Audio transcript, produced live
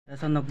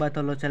Nokba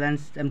tolo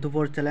challenge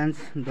M24 challenge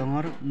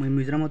dongor mui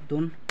Mizoramot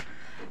tun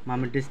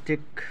Mami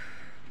district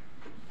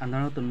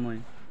andhranot tun mui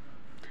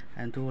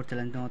M24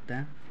 challenge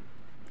dongotte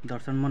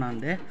dorson monan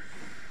de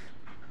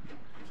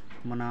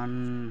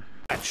monan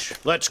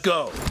Let's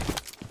go.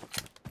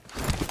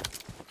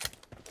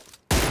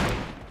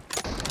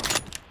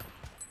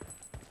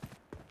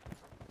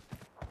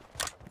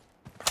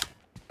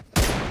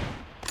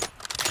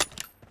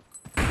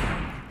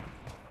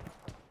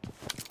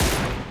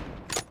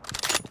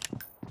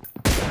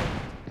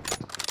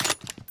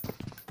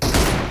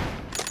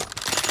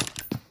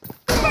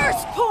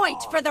 First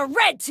point for the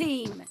red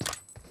team.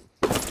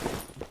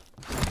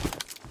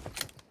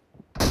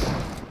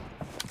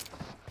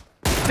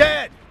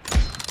 Dead.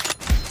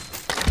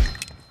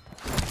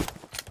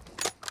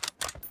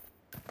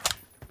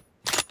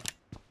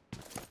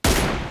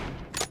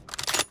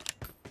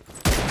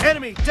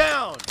 Enemy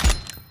down.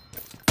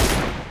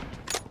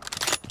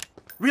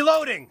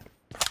 Reloading.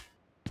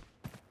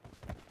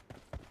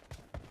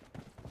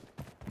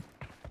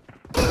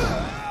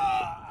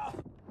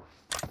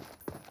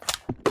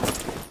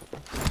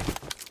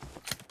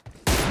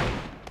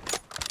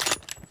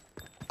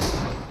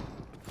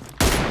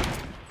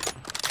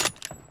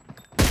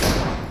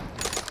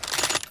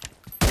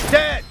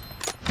 Dead.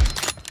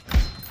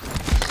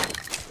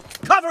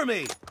 Cover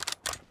me.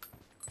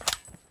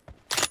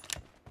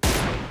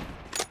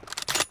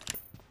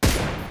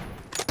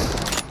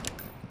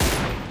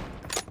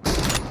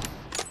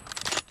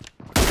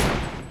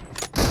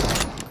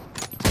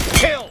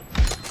 Kill.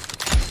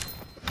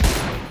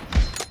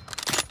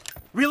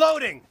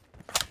 Reloading.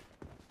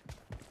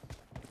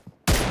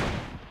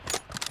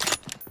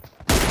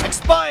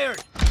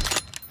 Expired.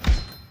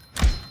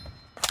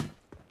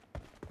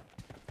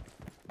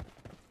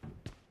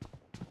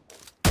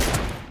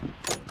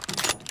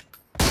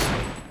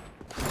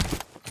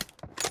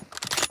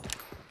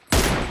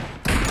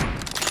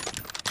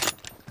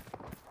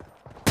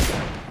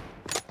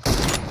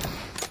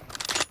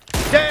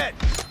 Dead.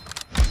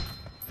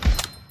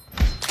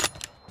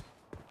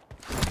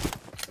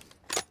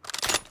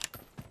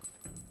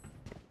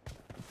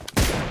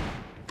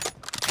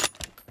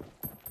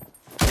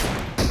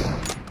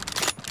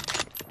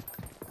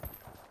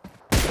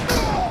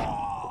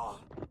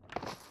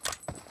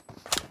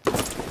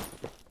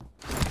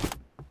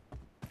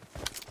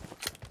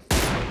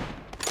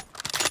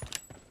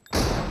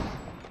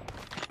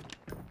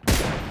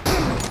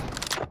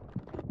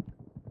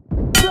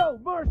 No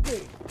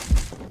mercy.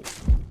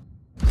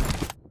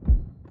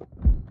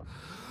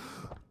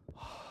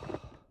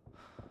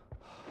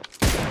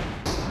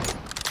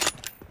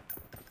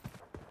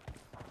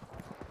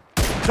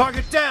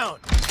 Target down!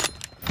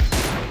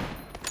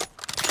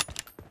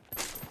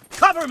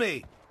 Cover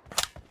me!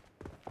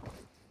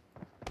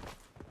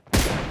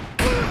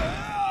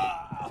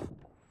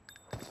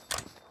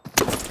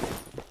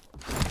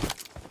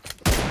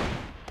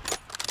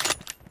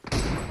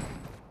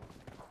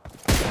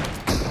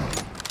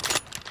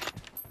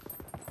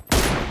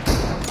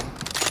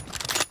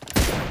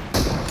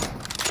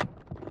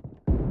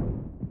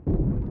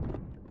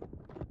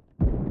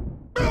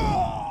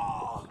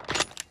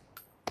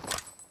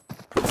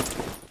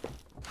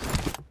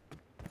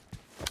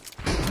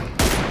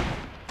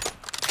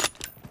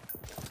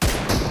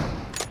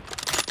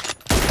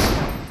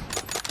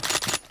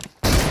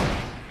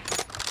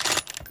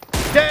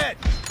 Dead!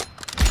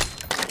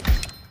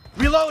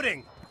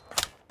 Reloading!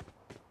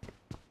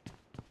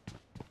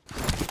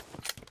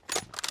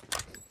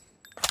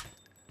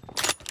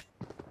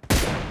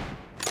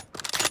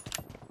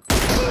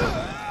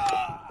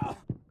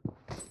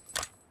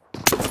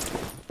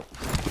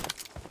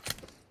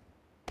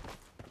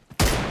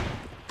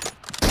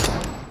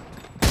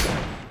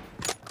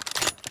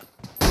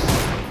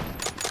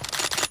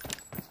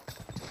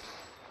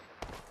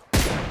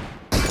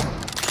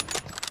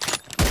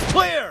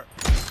 Clear!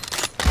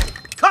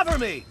 Cover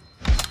me!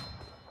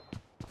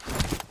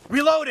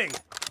 Reloading!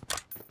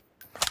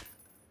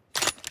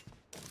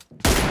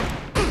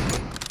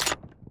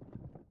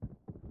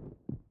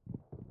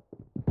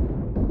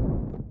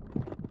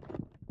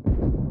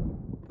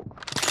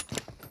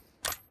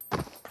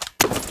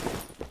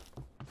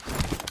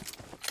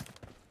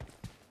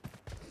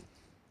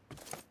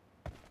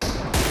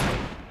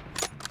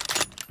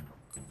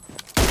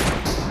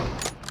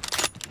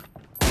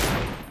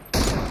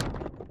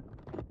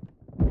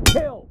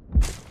 Kill!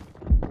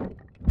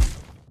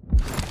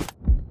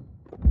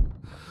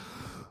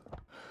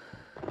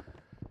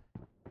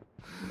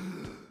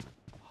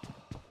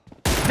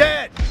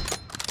 Dead!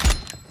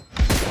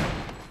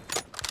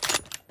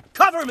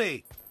 Cover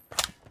me!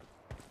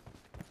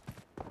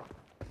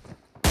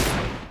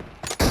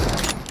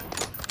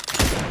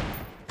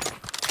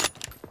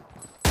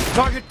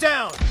 Target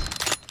down!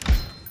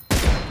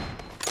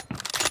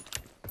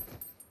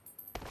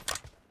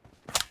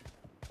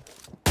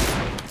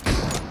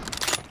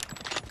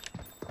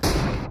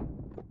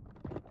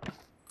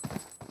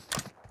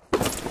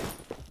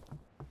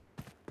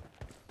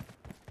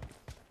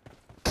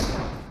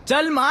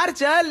 चल मार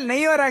चल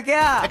नहीं हो रहा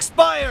क्या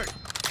Expired!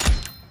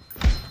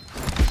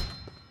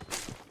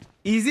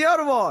 Easy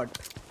or what?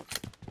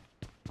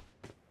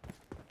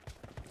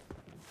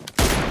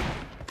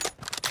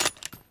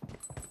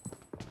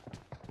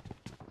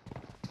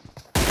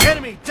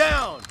 Enemy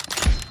down!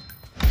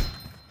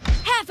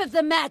 Half of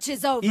the match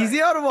is over.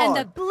 Easy or what? And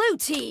the blue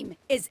team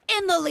is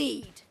in the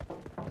lead.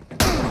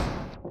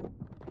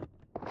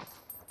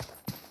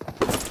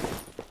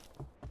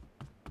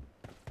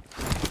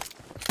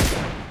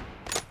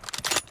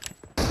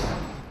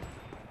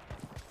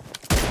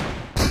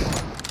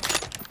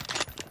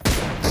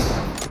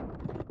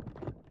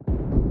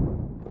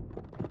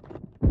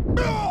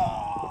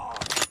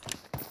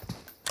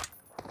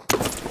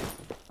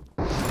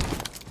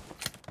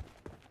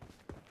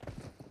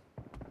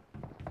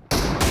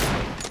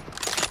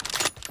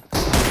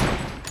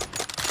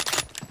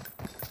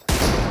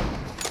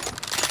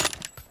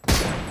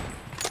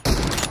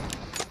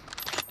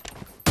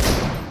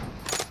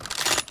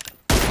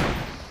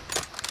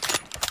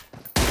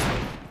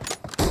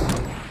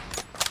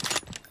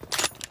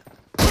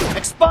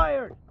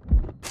 Expired!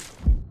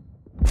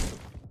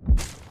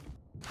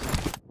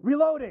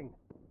 Reloading!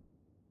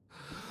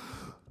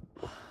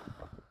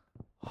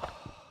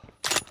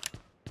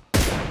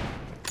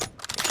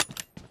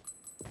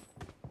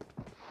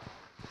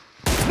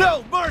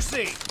 No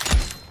mercy!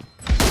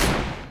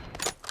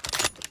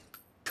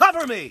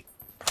 Cover me!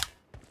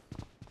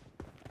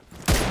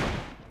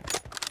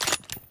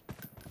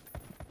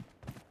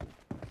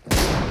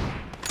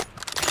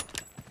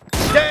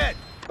 Dead!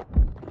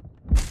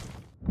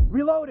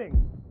 Reloading!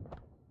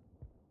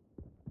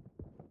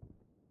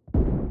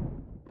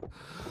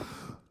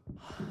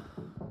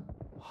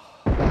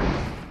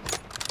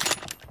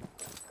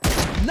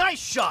 Nice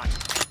shot!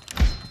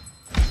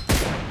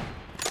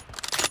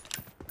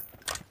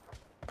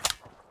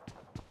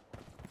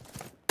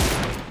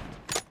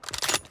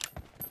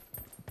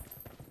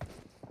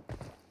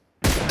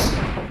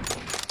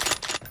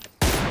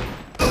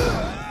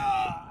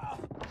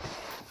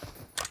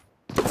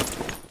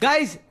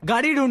 Guys,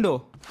 गाड़ी ढूंढो.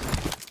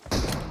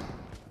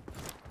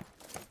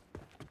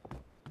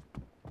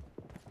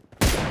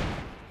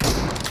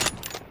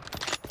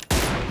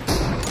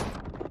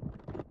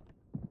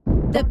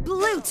 The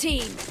blue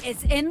team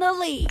is in the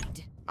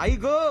lead. आई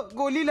गो,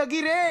 गोली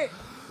लगी रे.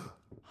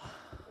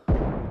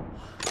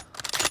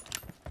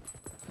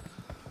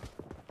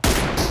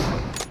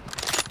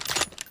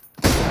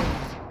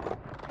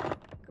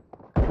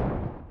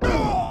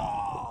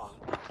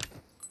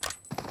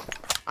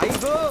 आई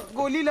गो,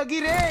 गोली लगी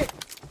रे.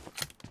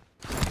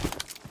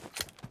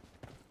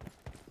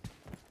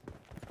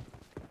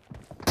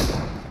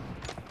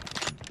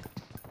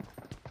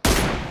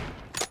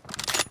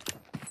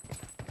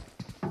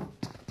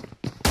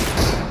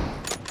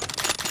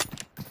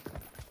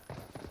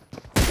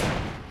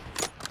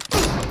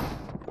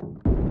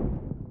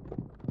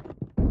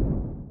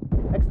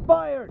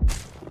 Expired!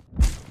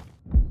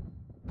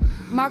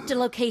 Marked a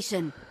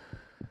location.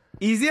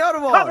 Easy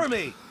or what? Cover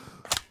me!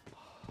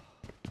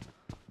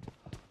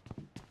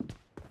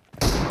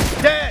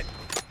 Dead!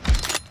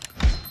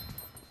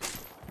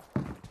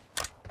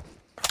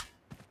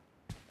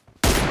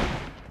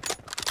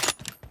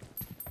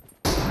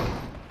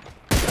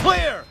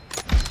 Clear!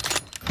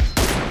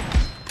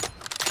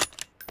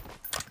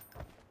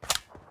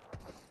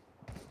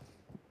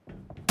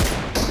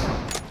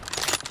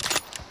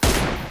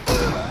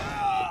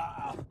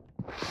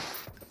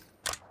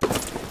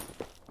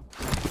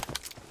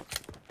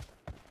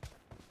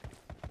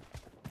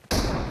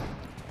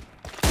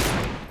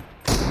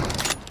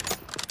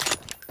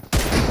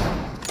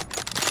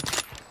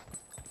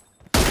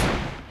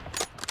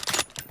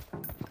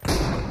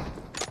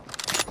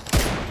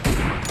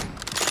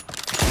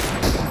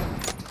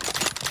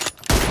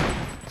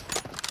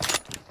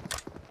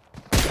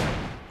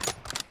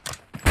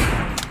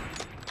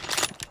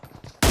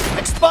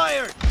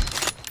 Expired!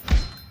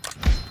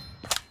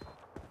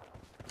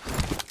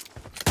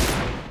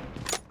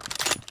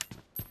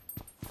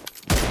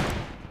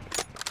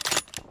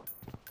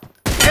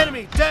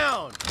 Enemy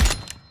down!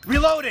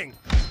 Reloading!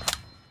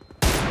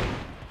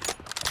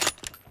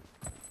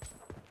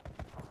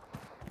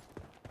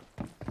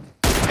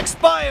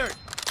 Expired!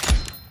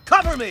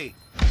 Cover me!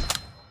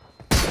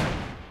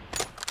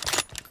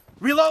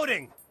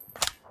 Reloading!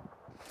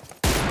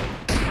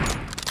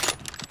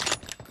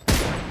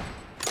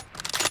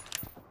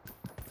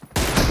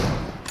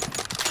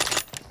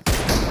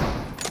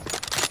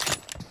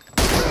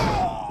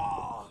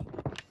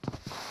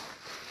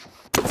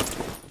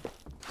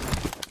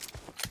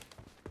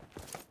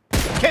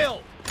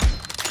 Kill!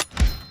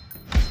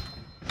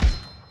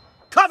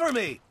 Cover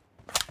me!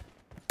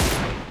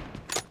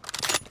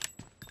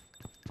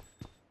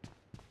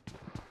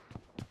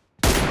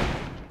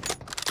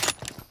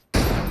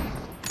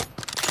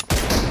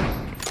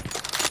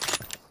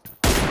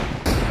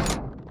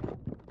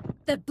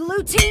 The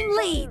blue team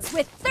leads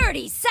with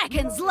 30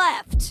 seconds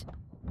left.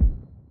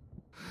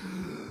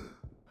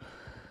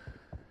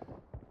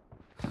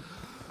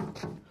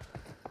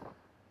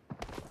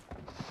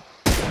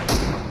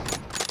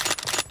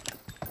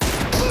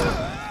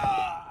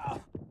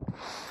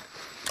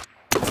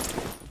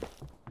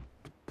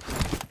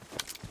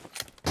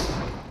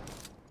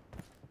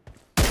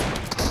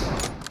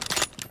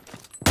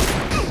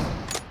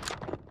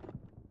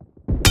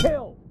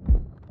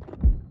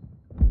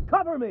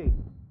 Cover me!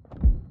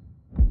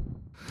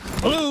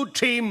 Blue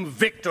team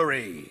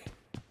victory!